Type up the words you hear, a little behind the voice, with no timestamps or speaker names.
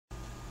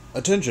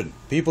Attention,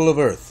 people of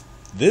Earth.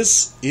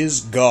 This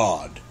is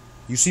God.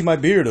 You see my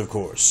beard, of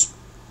course.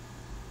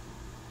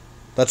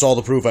 That's all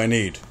the proof I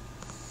need.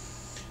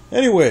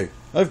 Anyway,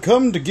 I've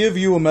come to give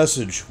you a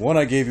message, one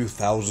I gave you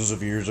thousands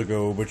of years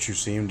ago, but you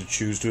seem to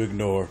choose to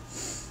ignore.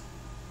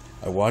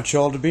 I want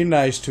y'all to be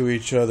nice to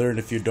each other, and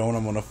if you don't,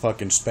 I'm gonna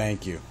fucking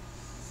spank you.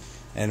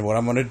 And what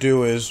I'm gonna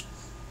do is,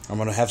 I'm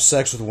gonna have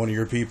sex with one of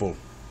your people.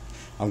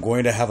 I'm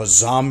going to have a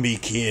zombie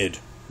kid.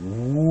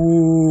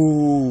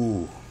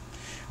 Woo!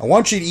 I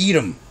want you to eat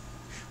him,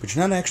 but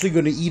you're not actually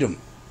going to eat him,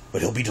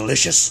 but he'll be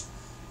delicious.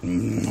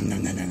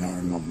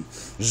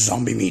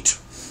 Zombie meat.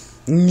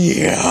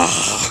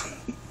 Yeah.